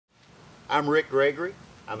I'm Rick Gregory.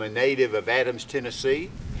 I'm a native of Adams, Tennessee,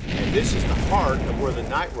 and this is the heart of where the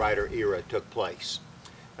Knight Rider era took place.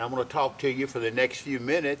 And I'm going to talk to you for the next few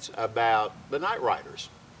minutes about the Knight Riders.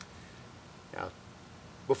 Now,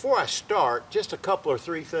 before I start, just a couple or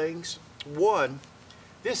three things. One,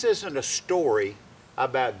 this isn't a story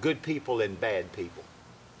about good people and bad people.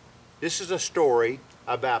 This is a story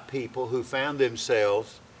about people who found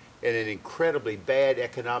themselves in an incredibly bad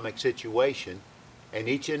economic situation, and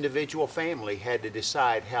each individual family had to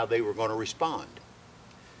decide how they were going to respond.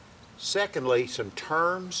 Secondly, some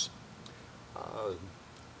terms.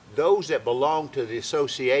 Those that belong to the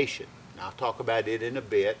association, and I'll talk about it in a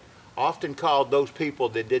bit, often called those people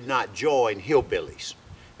that did not join hillbillies.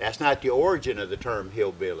 That's not the origin of the term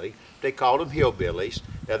hillbilly. They called them hillbillies.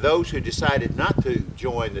 Now those who decided not to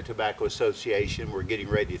join the Tobacco Association we're getting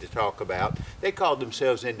ready to talk about, they called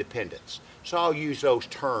themselves independents. So I'll use those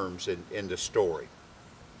terms in the story.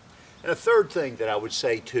 And a third thing that I would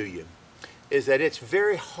say to you is that it's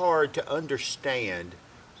very hard to understand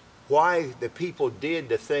why the people did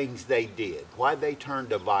the things they did, why they turned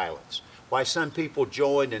to violence, why some people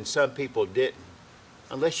joined and some people didn't,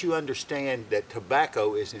 unless you understand that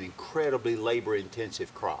tobacco is an incredibly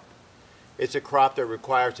labor-intensive crop. It's a crop that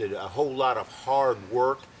requires a whole lot of hard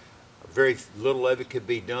work. Very little of it could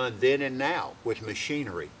be done then and now with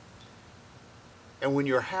machinery. And when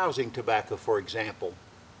you're housing tobacco, for example,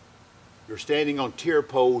 you're standing on tier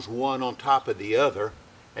poles, one on top of the other,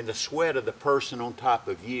 and the sweat of the person on top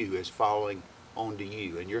of you is falling onto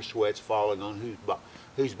you, and your sweat's falling on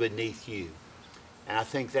who's beneath you. And I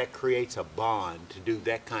think that creates a bond to do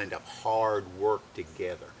that kind of hard work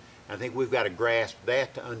together. And I think we've got to grasp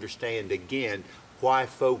that to understand, again, why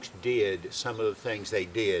folks did some of the things they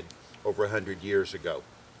did over 100 years ago.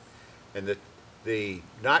 And the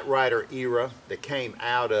Knight Rider era that came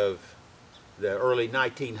out of the early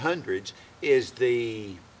 1900s is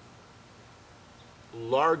the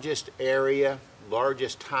largest area,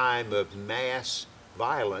 largest time of mass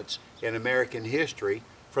violence in American history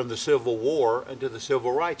from the Civil War into the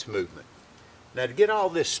Civil Rights Movement. Now to get all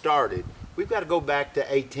this started, we've got to go back to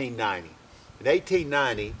 1890. In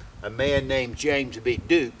 1890, a man named James B.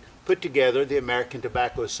 Duke put together the American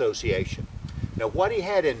Tobacco Association. Now what he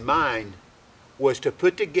had in mind was to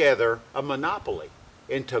put together a monopoly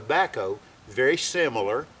in tobacco very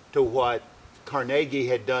similar to what Carnegie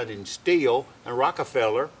had done in steel and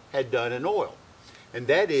Rockefeller had done in oil. And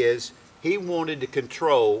that is, he wanted to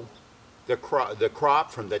control the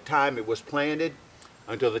crop from the time it was planted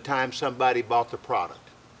until the time somebody bought the product.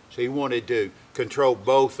 So he wanted to control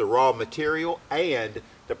both the raw material and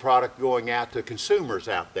the product going out to consumers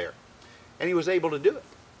out there. And he was able to do it.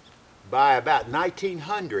 By about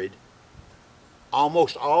 1900,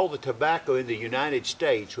 almost all the tobacco in the United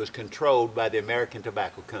States was controlled by the American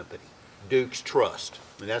Tobacco Company, Duke's Trust.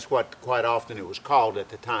 And that's what quite often it was called at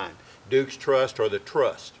the time, Duke's Trust or the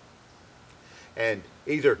Trust. And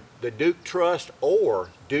either the Duke Trust or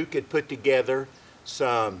Duke had put together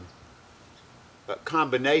some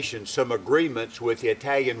combinations, some agreements with the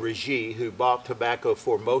Italian regime who bought tobacco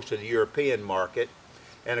for most of the European market,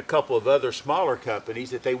 and a couple of other smaller companies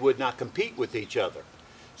that they would not compete with each other.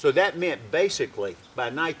 So that meant basically by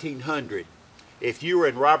 1900, if you were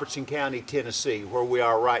in Robertson County, Tennessee, where we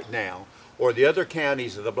are right now, or the other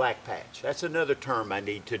counties of the Black Patch, that's another term I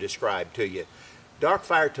need to describe to you. Dark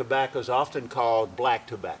fire tobacco is often called black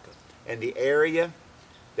tobacco, and the area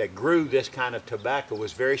that grew this kind of tobacco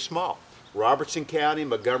was very small. Robertson County,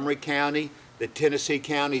 Montgomery County, the Tennessee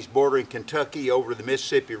counties bordering Kentucky over the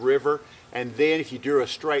Mississippi River, and then if you drew a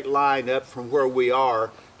straight line up from where we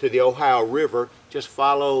are to the Ohio River, just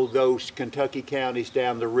follow those Kentucky counties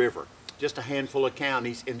down the river. Just a handful of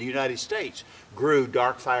counties in the United States grew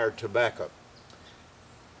dark fired tobacco.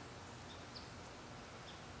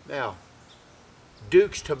 Now,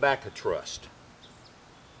 Duke's Tobacco Trust.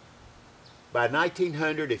 By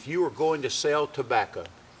 1900, if you were going to sell tobacco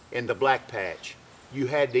in the Black Patch, you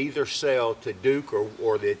had to either sell to Duke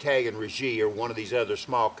or the Italian regime or one of these other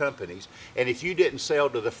small companies. And if you didn't sell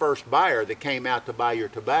to the first buyer that came out to buy your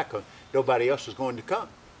tobacco, nobody else was going to come.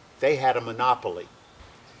 They had a monopoly.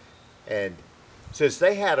 And since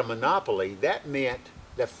they had a monopoly, that meant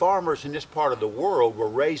that farmers in this part of the world were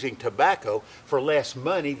raising tobacco for less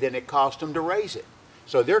money than it cost them to raise it.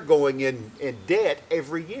 So they're going in debt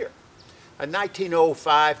every year. In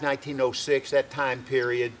 1905, 1906, that time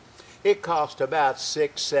period, it cost about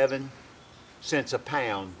 6-7 cents a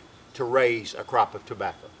pound to raise a crop of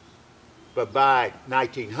tobacco. But by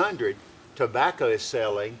 1900, tobacco is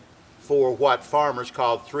selling for what farmers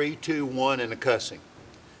called 3, 2, 1 and a cussing.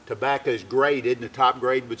 tobacco is graded, and the top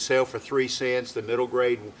grade would sell for 3 cents, the middle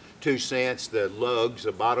grade 2 cents, the lugs,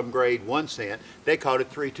 the bottom grade 1 cent. They called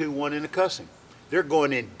it 3-2-1 in a cussing. They're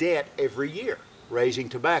going in debt every year, raising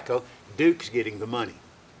tobacco. Duke's getting the money.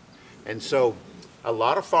 And so a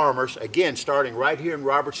lot of farmers, again, starting right here in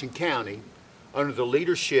Robertson County, under the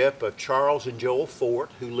leadership of Charles and Joel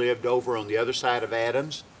Fort, who lived over on the other side of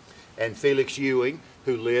Adams, and Felix Ewing,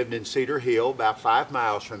 who lived in Cedar Hill, about 5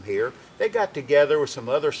 miles from here, they got together with some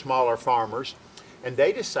other smaller farmers, and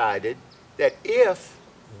they decided that if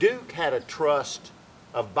Duke had a trust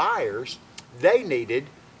of buyers, they needed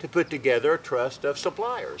to put together a trust of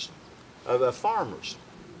suppliers, of farmers.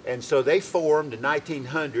 And so they formed in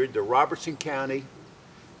 1900 the Robertson County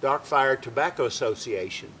Dark Fire Tobacco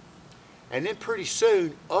Association. And then pretty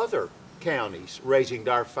soon other counties raising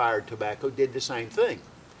dark fired tobacco did the same thing.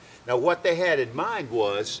 Now what they had in mind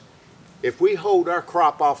was, if we hold our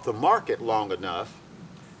crop off the market long enough,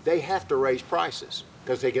 they have to raise prices,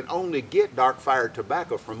 because they can only get dark fired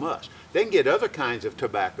tobacco from us. They can get other kinds of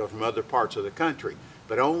tobacco from other parts of the country,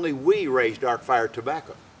 but only we raise dark fired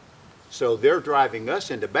tobacco. So they're driving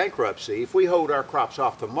us into bankruptcy. If we hold our crops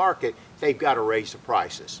off the market, they've got to raise the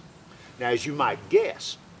prices. Now, as you might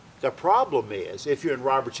guess, the problem is, if you're in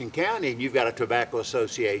Robertson County and you've got a tobacco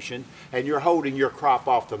association and you're holding your crop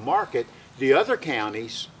off the market, the other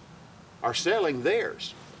counties are selling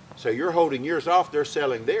theirs. So you're holding yours off, they're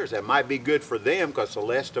selling theirs. That might be good for them, because the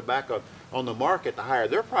less tobacco on the market, the higher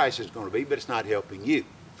their price is going to be, but it's not helping you.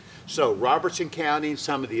 So Robertson County and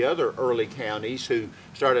some of the other early counties who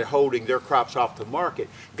started holding their crops off the market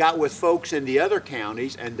got with folks in the other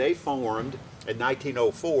counties, and they formed in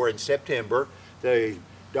 1904 in September the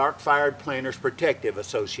Dark Fired Planters Protective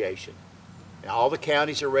Association. Now, all the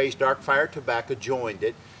counties that raised dark fired tobacco joined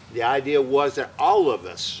it. The idea was that all of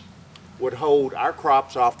us would hold our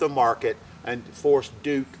crops off the market and force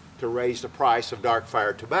Duke to raise the price of dark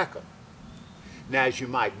fired tobacco. Now, as you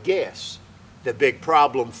might guess, the big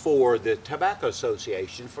problem for the Tobacco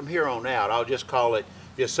Association, from here on out, I'll just call it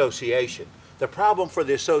the association. The problem for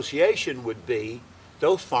the association would be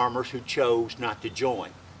those farmers who chose not to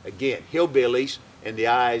join. Again, hillbillies in the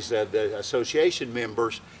eyes of the association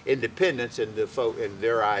members, independents in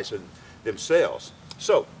their eyes of themselves.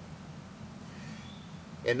 So,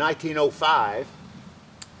 in 1905,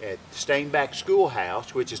 at Steinbach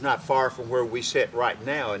Schoolhouse, which is not far from where we sit right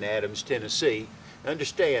now in Adams, Tennessee,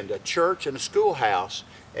 understand, a church and a schoolhouse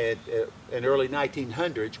in early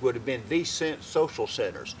 1900s would have been the social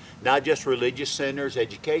centers, not just religious centers,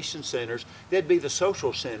 education centers. They'd be the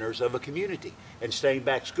social centers of a community, and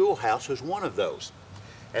Steinbach Schoolhouse was one of those.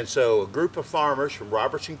 And so a group of farmers from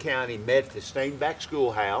Robertson County met at the Steinbach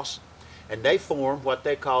Schoolhouse, and they formed what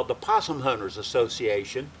they called the Possum Hunters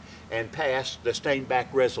Association and passed the Steinbach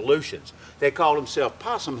resolutions. They called themselves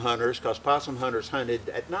possum hunters because possum hunters hunted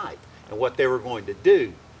at night. And what they were going to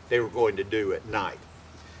do, they were going to do at night.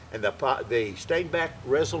 And the Steinbach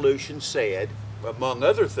resolution said, among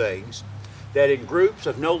other things, that in groups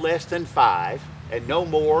of no less than 5 and no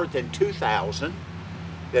more than 2,000,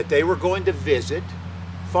 that they were going to visit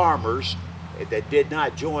farmers that did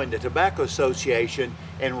not join the Tobacco Association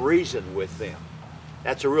and reason with them.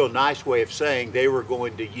 That's a real nice way of saying they were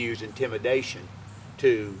going to use intimidation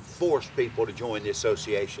to force people to join the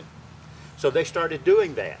association. So they started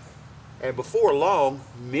doing that. And before long,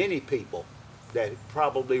 many people that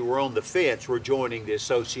probably were on the fence were joining the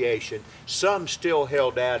association. Some still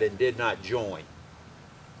held out and did not join.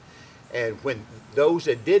 And when those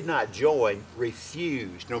that did not join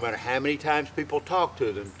refused, no matter how many times people talked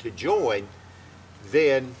to them to join,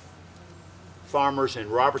 then farmers in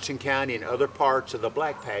Robertson County and other parts of the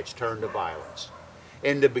Black Patch turned to violence.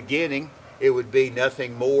 In the beginning, it would be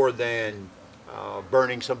nothing more than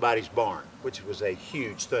burning somebody's barn, which was a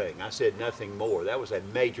huge thing. I said nothing more. That was a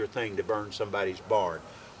major thing, to burn somebody's barn,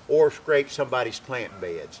 or scrape somebody's plant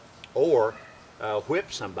beds, or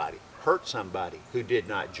whip somebody, hurt somebody who did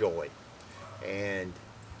not join. And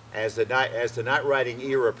as the night riding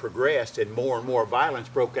era progressed and more violence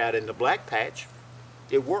broke out in the Black Patch,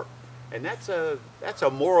 it worked. And that's a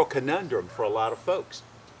moral conundrum for a lot of folks,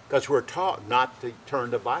 because we're taught not to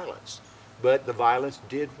turn to violence. But the violence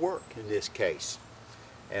did work in this case.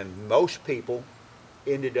 And most people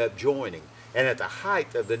ended up joining. And at the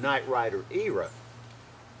height of the Night Rider era,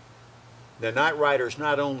 the Night Riders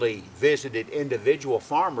not only visited individual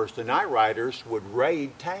farmers, the Night Riders would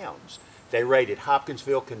raid towns. They raided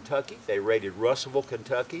Hopkinsville, Kentucky. They raided Russellville,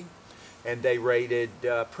 Kentucky. And they raided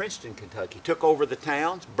Princeton, Kentucky. Took over the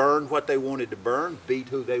towns, burned what they wanted to burn, beat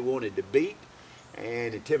who they wanted to beat,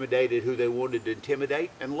 and intimidated who they wanted to intimidate,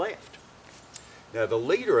 and left. Now, the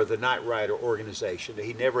leader of the Night Rider organization,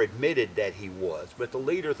 he never admitted that he was, but the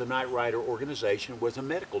leader of the Night Rider organization was a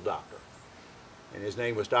medical doctor. And his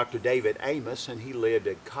name was Dr. David Amos, and he lived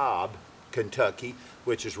in Cobb, Kentucky,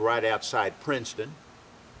 which is right outside Princeton,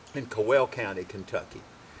 in Cowell County, Kentucky.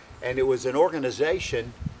 And it was an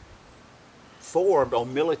organization formed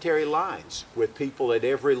on military lines with people at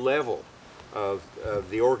every level of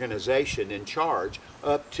the organization in charge,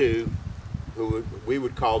 up to who we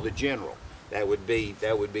would call the general. That would be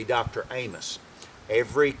Dr. Amos.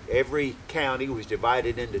 Every county was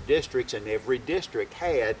divided into districts, and every district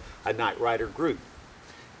had a Night Rider group.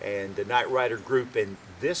 And the Night Rider group in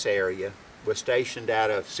this area was stationed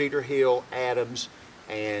out of Cedar Hill, Adams,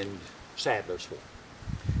 and Sadlersville.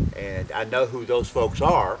 And I know who those folks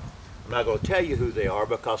are. I'm not going to tell you who they are,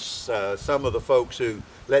 because some of the folks who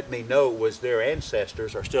let me know was their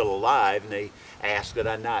ancestors are still alive, and they asked that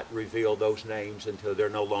I not reveal those names until they're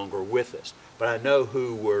no longer with us. But I know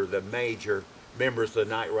who were the major members of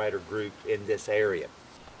the Night Rider group in this area.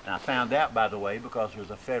 And I found out, by the way, because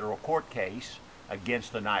there's a federal court case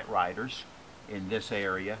against the Night Riders in this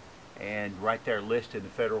area, and right there listed in the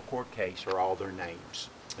federal court case are all their names.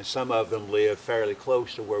 And some of them live fairly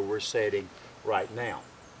close to where we're sitting right now.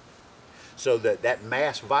 So that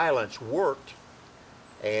mass violence worked,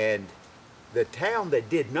 and the town that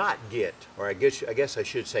did not get, or I guess I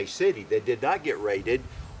should say city, that did not get raided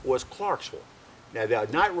was Clarksville. Now, the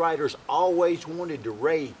Night Riders always wanted to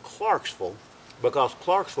raid Clarksville because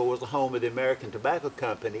Clarksville was the home of the American Tobacco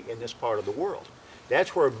Company in this part of the world.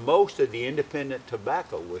 That's where most of the independent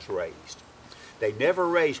tobacco was raised. They never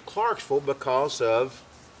raised Clarksville because of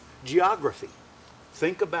geography.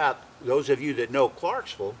 Think about those of you that know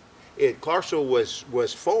Clarksville. Clarksville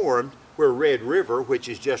was formed where Red River, which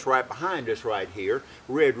is just right behind us right here,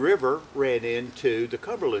 Red River ran into the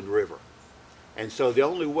Cumberland River. And so the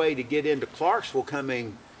only way to get into Clarksville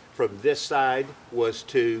coming from this side was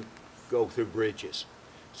to go through bridges.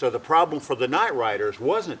 So the problem for the Night Riders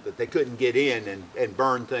wasn't that they couldn't get in and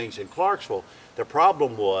burn things in Clarksville. The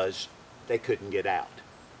problem was they couldn't get out.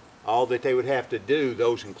 All that they would have to do,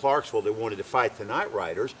 those in Clarksville that wanted to fight the Night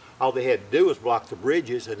Riders, all they had to do was block the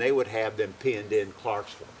bridges, and they would have them pinned in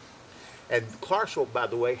Clarksville. And Clarksville, by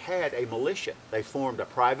the way, had a militia. They formed a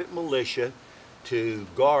private militia to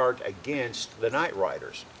guard against the Night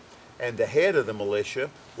Riders. And the head of the militia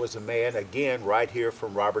was a man, again, right here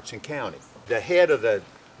from Robertson County. The head of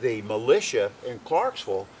the militia in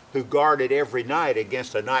Clarksville, who guarded every night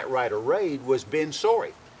against a Night Rider raid, was Ben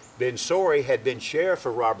Sorey. Ben Sorey had been sheriff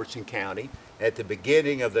of Robertson County at the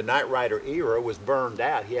beginning of the Night Rider era, was burned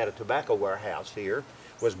out. He had a tobacco warehouse here,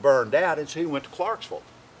 was burned out, and so he went to Clarksville.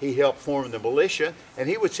 He helped form the militia, and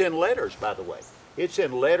he would send letters, by the way. He'd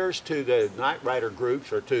send letters to the Night Rider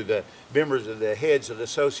groups or to the members of the heads of the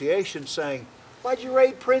association saying, "Why'd you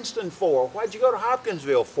raid Princeton for? Why'd you go to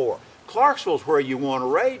Hopkinsville for? Clarksville's where you want to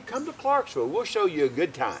raid. Come to Clarksville. We'll show you a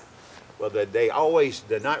good time." Well,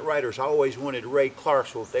 the Night Riders always wanted to raid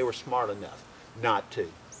Clarksville if they were smart enough not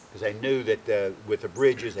to, because they knew that with the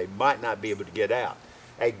bridges they might not be able to get out.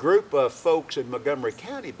 A group of folks in Montgomery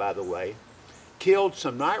County, by the way, killed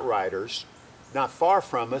some Night Riders not far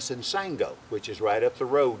from us in Sango, which is right up the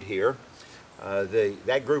road here.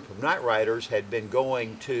 That group of Night Riders had been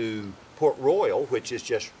going to Port Royal, which is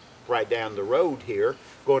just right down the road here,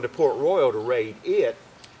 going to Port Royal to raid it,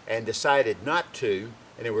 and decided not to,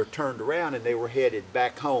 and they were turned around and they were headed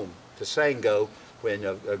back home to Sango when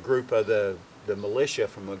a group of the militia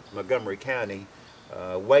from Montgomery County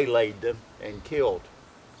waylaid them and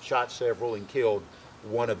shot several and killed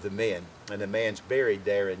one of the men, and the man's buried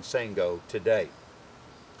there in Sango today.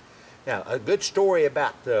 Now, a good story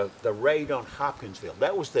about the raid on Hopkinsville.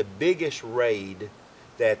 That was the biggest raid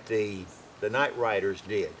that the Night Riders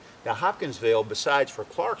did. Now, Hopkinsville, besides for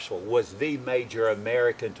Clarksville, was the major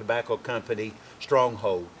American Tobacco Company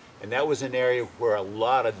stronghold, and that was an area where a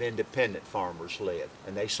lot of independent farmers lived,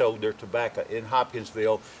 and they sold their tobacco in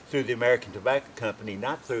Hopkinsville through the American Tobacco Company,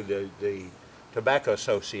 not through the Tobacco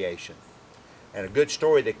Association. And a good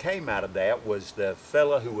story that came out of that was the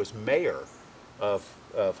fellow who was mayor of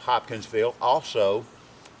Hopkinsville. Also,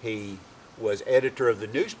 he was editor of the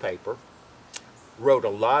newspaper, wrote a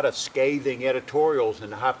lot of scathing editorials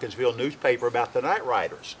in the Hopkinsville newspaper about the Night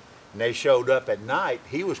Riders. And they showed up at night.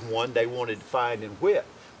 He was one they wanted to find and whip.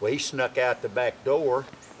 Well, he snuck out the back door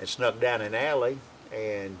and snuck down an alley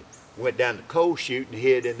and went down to coal chute and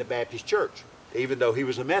hid in the Baptist church, even though he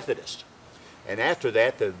was a Methodist. And after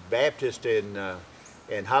that, the Baptist in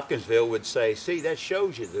Hopkinsville would say, "See, that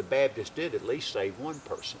shows you the Baptist did at least save one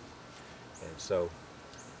person." And so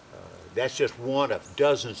That's just one of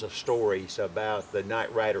dozens of stories about the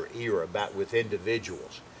Knight Rider era, about with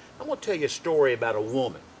individuals. I'm going to tell you a story about a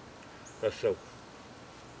woman. So,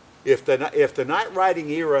 if the night riding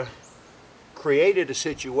era created a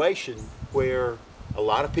situation where a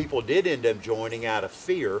lot of people did end up joining out of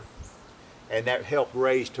fear, and that helped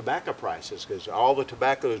raise tobacco prices, because all the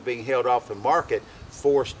tobacco that was being held off the market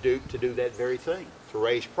forced Duke to do that very thing, to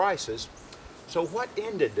raise prices. So what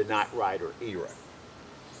ended the Knight Rider era?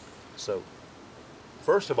 So,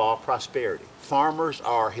 first of all, prosperity. Farmers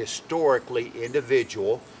are historically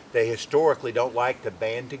individual. They historically don't like to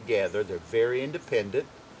band together. They're very independent.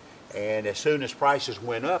 And as soon as prices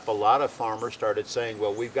went up, a lot of farmers started saying,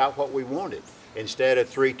 well, we've got what we wanted. Instead of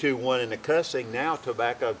 3, 2, 1 and the cussing, now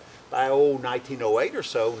tobacco, by 1908 or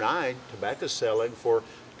so, tobacco's selling for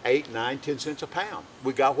 8, 9, 10 cents a pound.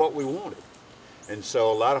 We got what we wanted. And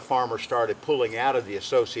so a lot of farmers started pulling out of the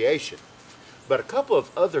association. But a couple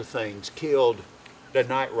of other things killed the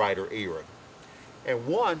Knight Rider era. And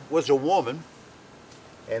one was a woman,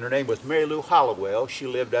 and her name was Mary Lou Hollowell. She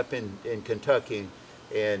lived up in Kentucky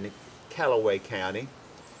in Callaway County.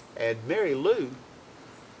 And Mary Lou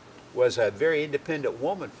was a very independent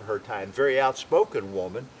woman for her time, very outspoken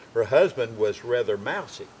woman. Her husband was rather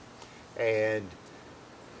mousy. And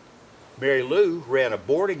Mary Lou ran a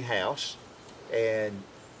boarding house, and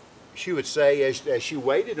she would say, as she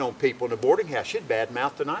waited on people in the boarding house, she'd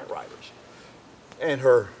badmouth the Knight Riders. And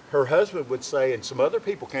her husband would say, and some other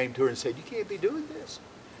people came to her and said, you can't be doing this.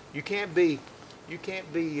 You can't be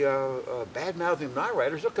bad-mouthing Knight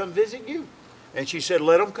Riders. They'll come visit you. And she said,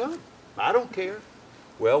 let them come. I don't care.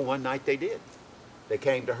 Well, one night they did. They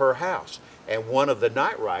came to her house. And one of the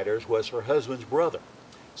Knight Riders was her husband's brother.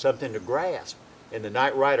 Something to grasp. In the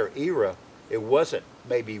Knight Rider era, it wasn't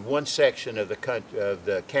maybe one section of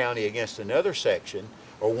the county against another section,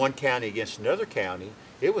 or one county against another county.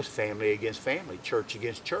 It was family against family, church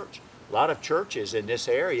against church. A lot of churches in this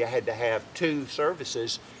area had to have 2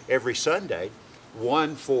 services every Sunday,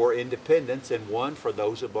 one for independents and one for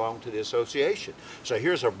those that belonged to the association. So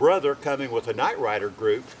here's a brother coming with a Knight Rider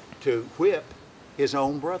group to whip his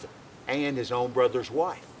own brother and his own brother's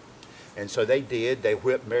wife. And so they did. They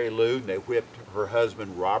whipped Mary Lou, and they whipped her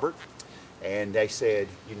husband Robert, and they said,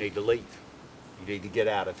 you need to leave. You need to get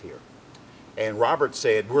out of here. And Robert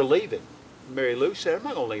said, we're leaving. Mary Lou said, I'm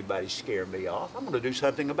not going to let anybody scare me off. I'm going to do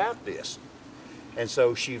something about this. And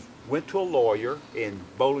so she went to a lawyer in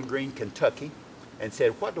Bowling Green, Kentucky, and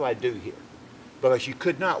said, what do I do here? Because you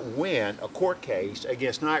could not win a court case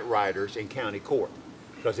against Knight Riders in county court.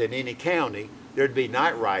 Because in any county, there'd be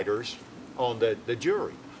Knight Riders on the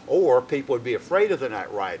jury. Or people would be afraid of the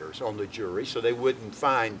Knight Riders on the jury, so they wouldn't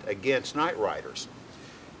find against Knight Riders.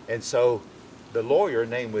 And so the lawyer,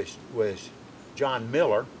 name was John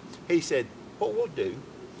Miller, he said, what we'll do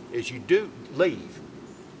is you do leave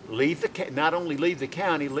not only leave the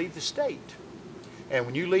county, leave the state. And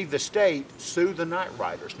when you leave the state, sue the Knight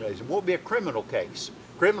Riders. Now, it won't be a criminal case.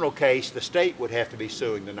 Criminal case, the state would have to be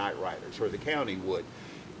suing the Knight Riders, or the county would.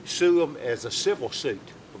 Sue them as a civil suit,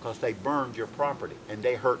 because they burned your property and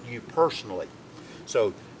they hurt you personally.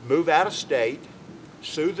 So move out of state,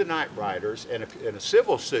 sue the Knight Riders in a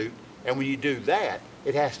civil suit, and when you do that,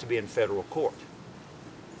 it has to be in federal court.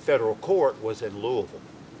 Federal court was in Louisville.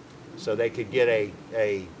 So they could get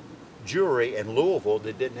a jury in Louisville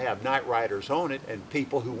that didn't have Knight Riders on it, and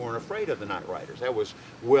people who weren't afraid of the Knight Riders. That was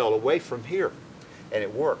well away from here, and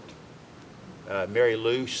it worked. Mary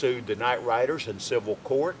Lou sued the Knight Riders in civil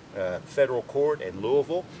court, federal court in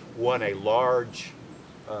Louisville, won a large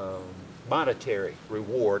monetary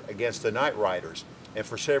reward against the Knight Riders. And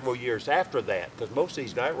for several years after that, because most of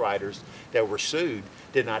these Knight Riders that were sued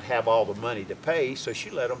did not have all the money to pay, so she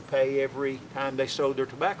let them pay every time they sold their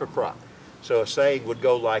tobacco crop. So a saying would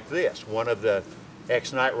go like this. One of the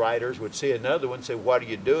ex-Knight Riders would see another one and say, what are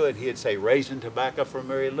you doing? He'd say, raising tobacco for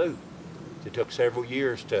Mary Lou. It took several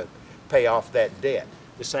years to pay off that debt.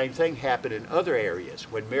 The same thing happened in other areas.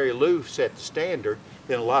 When Mary Lou set the standard,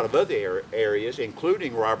 then a lot of other areas,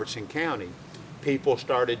 including Robertson County, people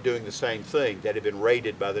started doing the same thing that had been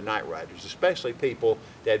raided by the Knight Riders, especially people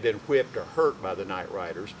that had been whipped or hurt by the Knight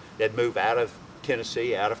Riders that moved out of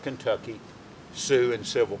Tennessee, out of Kentucky, sue in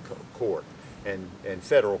civil court and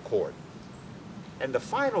federal court. And the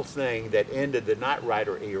final thing that ended the Knight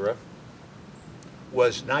Rider era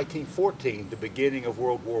was 1914, the beginning of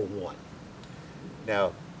World War I.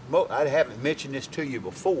 Now, I haven't mentioned this to you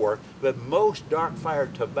before, but most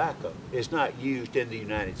dark-fired tobacco is not used in the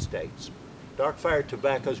United States. Dark-fired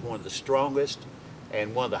tobacco is one of the strongest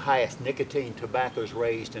and one of the highest nicotine tobaccos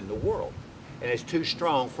raised in the world. And it's too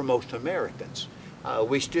strong for most Americans.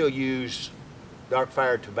 We still use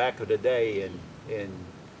dark-fired tobacco today in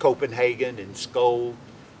Copenhagen and Skoal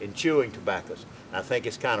and chewing tobaccos. And I think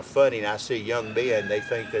it's kind of funny, and I see young men, they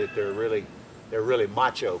think that they're really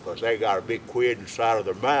macho because they got a big quid inside of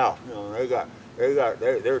their mouth. You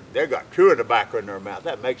know, they got chewing tobacco in their mouth.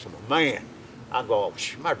 That makes them a man. I go,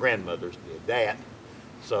 my grandmothers did that.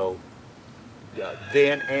 So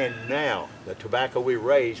then and now, the tobacco we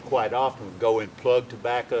raise quite often would go in plug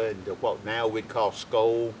tobacco into what now we'd call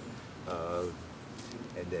Skoal,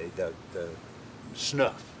 and the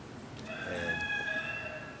snuff.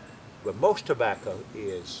 But most tobacco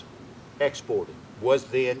is exported, was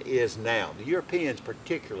then, is now. The Europeans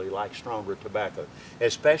particularly like stronger tobacco,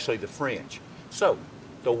 especially the French. So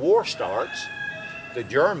the war starts, the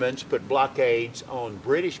Germans put blockades on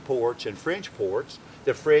British ports and French ports,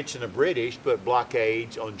 the French and the British put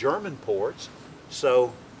blockades on German ports,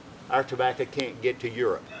 so our tobacco can't get to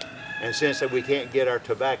Europe. And since we can't get our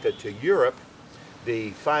tobacco to Europe,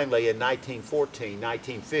 finally in 1914,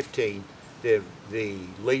 1915, the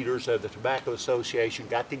leaders of the Tobacco Association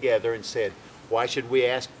got together and said, why should we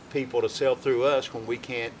ask people to sell through us when we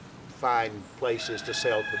can't find places to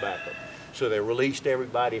sell tobacco? So they released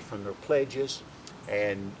everybody from their pledges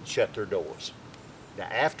and shut their doors. Now,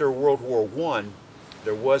 after World War I,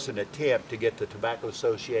 there was an attempt to get the Tobacco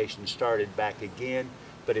Association started back again,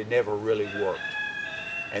 but it never really worked.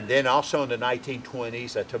 And then also in the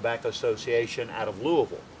 1920s, a tobacco association out of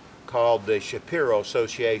Louisville called the Shapiro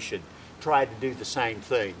Association tried to do the same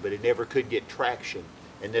thing, but it never could get traction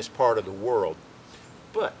in this part of the world.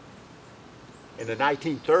 But in the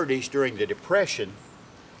 1930s, during the Depression,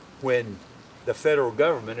 when the federal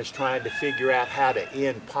government is trying to figure out how to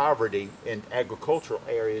end poverty in agricultural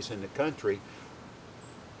areas in the country,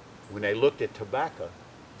 when they looked at tobacco,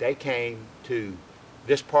 they came to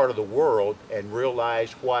this part of the world and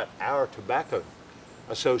realized what our tobacco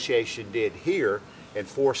association did here in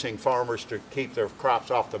forcing farmers to keep their crops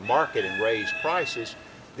off the market and raise prices.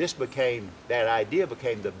 That idea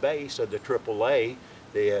became the base of the AAA,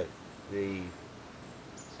 the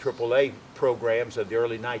AAA programs of the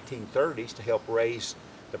early 1930s to help raise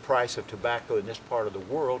the price of tobacco in this part of the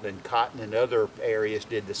world, and cotton and other areas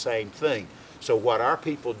did the same thing. So what our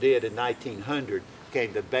people did in 1900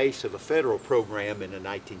 became the base of a federal program in the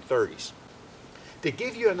 1930s. To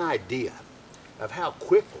give you an idea of how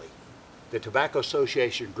quickly the Tobacco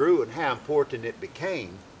Association grew and how important it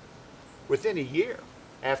became, within a year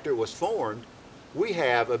after it was formed, we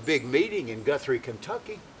have a big meeting in Guthrie,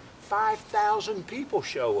 Kentucky. 5,000 people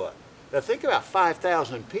show up. Now think about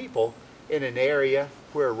 5,000 people in an area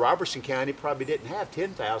where Robertson County probably didn't have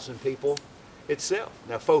 10,000 people itself.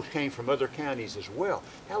 Now folks came from other counties as well.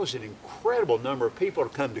 That was an incredible number of people to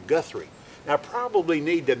come to Guthrie. Now I probably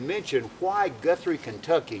need to mention why Guthrie,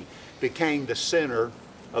 Kentucky became the center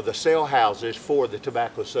of the sale houses for the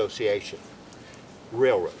Tobacco Association.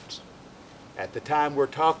 Railroads. At the time we're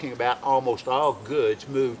talking about, almost all goods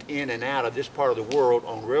moved in and out of this part of the world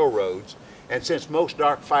on railroads, and since most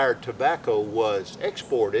dark-fired tobacco was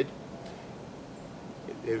exported,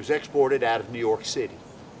 it was exported out of New York City.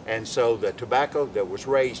 And so the tobacco that was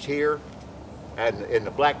raised here and in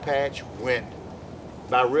the Black Patch went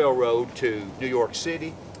by railroad to New York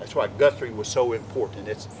City. That's why Guthrie was so important.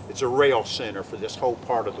 It's a rail center for this whole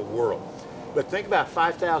part of the world. But think about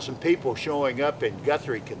 5,000 people showing up in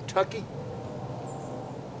Guthrie, Kentucky.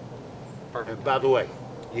 Perfect. And by the way,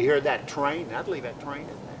 you hear that train? I'd leave that train in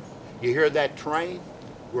there. You hear that train?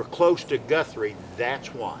 We're close to Guthrie.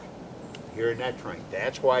 That's why. Hearing that train.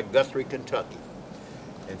 That's why Guthrie, Kentucky.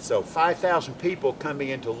 And so 5,000 people coming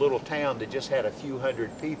into a little town that just had a few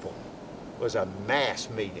hundred people was a mass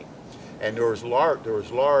meeting. And there was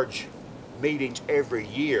large meetings every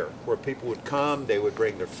year where people would come, they would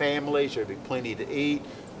bring their families, there'd be plenty to eat.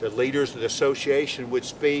 The leaders of the association would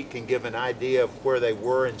speak and give an idea of where they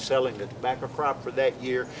were in selling the tobacco crop for that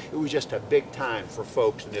year. It was just a big time for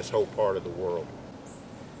folks in this whole part of the world.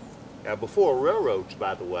 Now before railroads,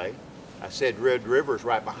 by the way, I said Red River's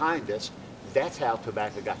right behind us. That's how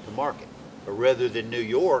tobacco got to market. But rather than New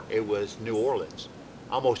York, it was New Orleans.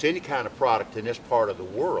 Almost any kind of product in this part of the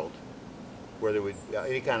world, where there would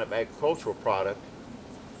any kind of agricultural product,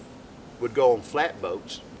 would go on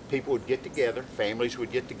flatboats. People would get together, families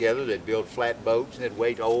would get together, they'd build flatboats, and they'd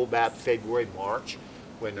wait about February, March,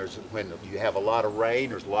 when you have a lot of rain,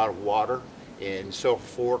 there's a lot of water in Sulphur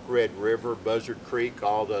Fork, Red River, Buzzard Creek,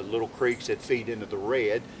 all the little creeks that feed into the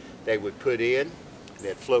Red. They would put in, and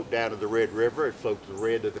they'd float down to the Red River, it'd float to the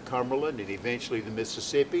Red to the Cumberland, and eventually the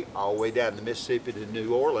Mississippi, all the way down the Mississippi to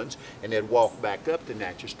New Orleans, and they'd walk back up to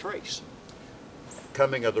Natchez Trace.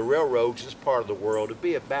 Coming of the railroads, this part of the world, would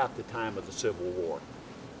be about the time of the Civil War.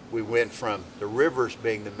 we went from the rivers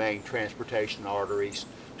being the main transportation arteries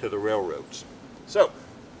to the railroads. So,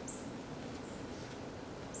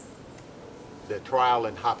 the trial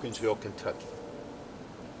in Hopkinsville, Kentucky.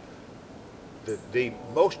 With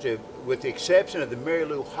the exception of the Mary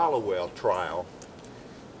Lou Hollowell trial,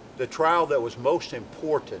 the trial that was most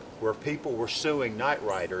important, where people were suing night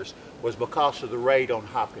riders, was because of the raid on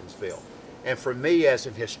Hopkinsville. And for me as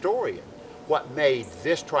an historian, what made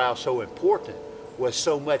this trial so important was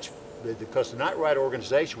so much because the night rider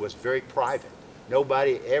organization was very private.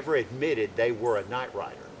 Nobody ever admitted they were a night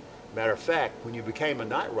rider. Matter of fact, when you became a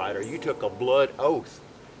night rider, you took a blood oath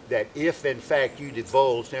that if in fact you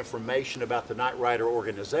divulged information about the night rider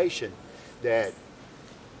organization, that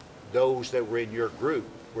those that were in your group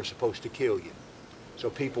were supposed to kill you. So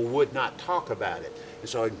people would not talk about it. And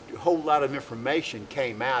so a whole lot of information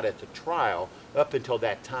came out at the trial up until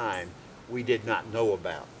that time we did not know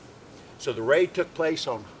about. So the raid took place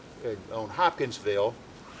on Hopkinsville,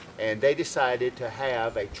 and they decided to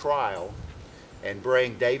have a trial and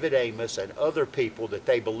bring David Amos and other people that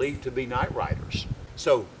they believed to be night riders.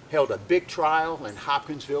 So held a big trial in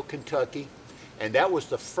Hopkinsville, Kentucky, and that was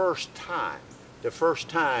the first time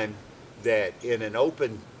that in an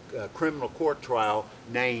open criminal court trial,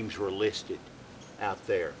 names were listed out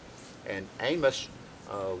there. And Amos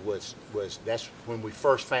that's when we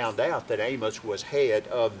first found out that Amos was head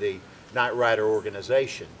of the night rider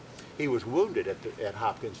organization. He was wounded at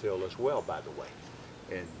Hopkinsville as well, by the way,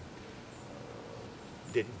 and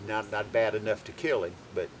not bad enough to kill him,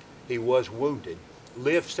 but he was wounded.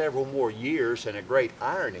 Lived several more years, and a great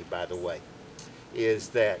irony, by the way, is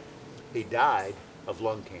that he died of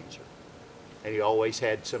lung cancer. And he always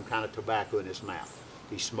had some kind of tobacco in his mouth.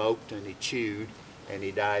 He smoked and he chewed, and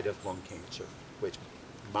he died of lung cancer, which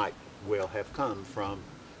might well have come from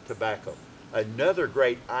tobacco. Another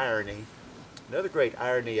great irony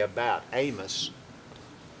about Amos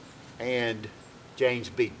and James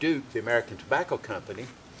B. Duke, the American Tobacco Company,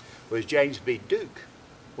 was James B. Duke,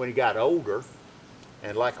 when he got older,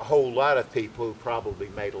 and like a whole lot of people who probably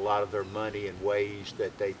made a lot of their money in ways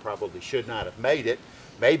that they probably should not have made it,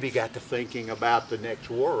 maybe got to thinking about the next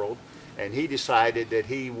world, and he decided that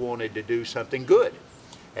he wanted to do something good.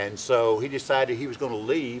 And so he decided he was going to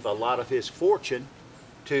leave a lot of his fortune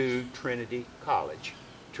to Trinity College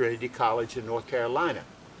in North Carolina.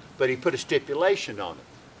 But he put a stipulation on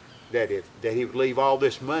it, that he would leave all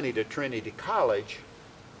this money to Trinity College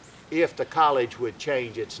if the college would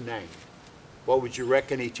change its name. What would you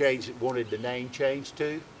reckon he wanted the name changed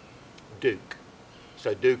to? Duke.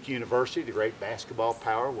 So Duke University, the great basketball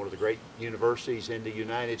power, one of the great universities in the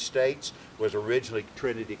United States, was originally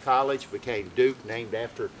Trinity College, became Duke, named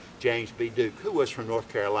after James B. Duke, who was from North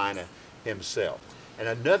Carolina himself. And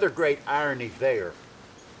another great irony there,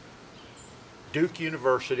 Duke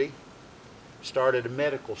University started a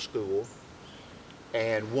medical school,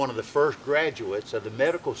 and one of the first graduates of the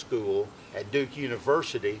medical school at Duke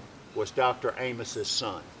University was Dr. Amos's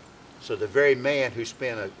son. So the very man who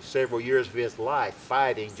spent several years of his life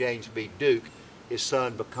fighting James B. Duke, his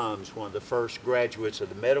son becomes one of the first graduates of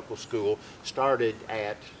the medical school, started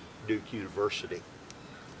at Duke University.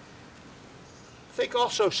 I think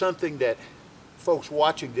also something that folks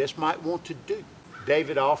watching this might want to do.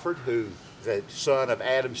 David Alford, who is the son of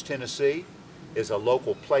Adams, Tennessee, is a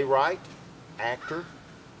local playwright, actor.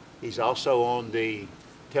 He's also on the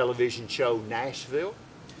television show Nashville.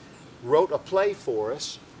 Wrote a play for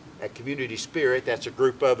us at Community Spirit. That's a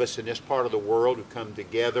group of us in this part of the world who come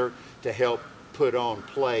together to help put on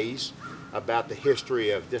plays about the history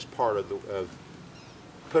of this part of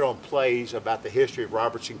about the history of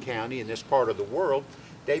Robertson County in this part of the world.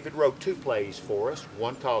 David wrote two plays for us,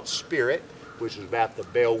 one called Spirit, which was about the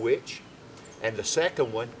Bell Witch, and the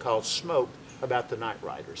second one called Smoke, about the Night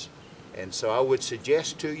Riders. And so I would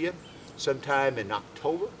suggest to you sometime in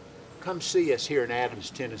October, come see us here in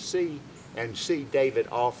Adams, Tennessee, and see David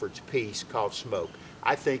Alford's piece called Smoke.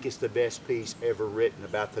 I think it's the best piece ever written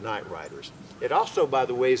about the Night Riders. It also, by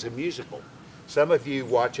the way, is a musical. Some of you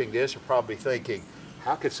watching this are probably thinking,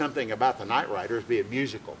 how could something about the Night Riders be a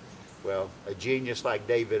musical? Well, a genius like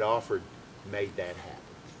David Alford made that happen.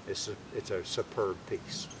 It's a superb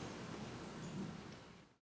piece.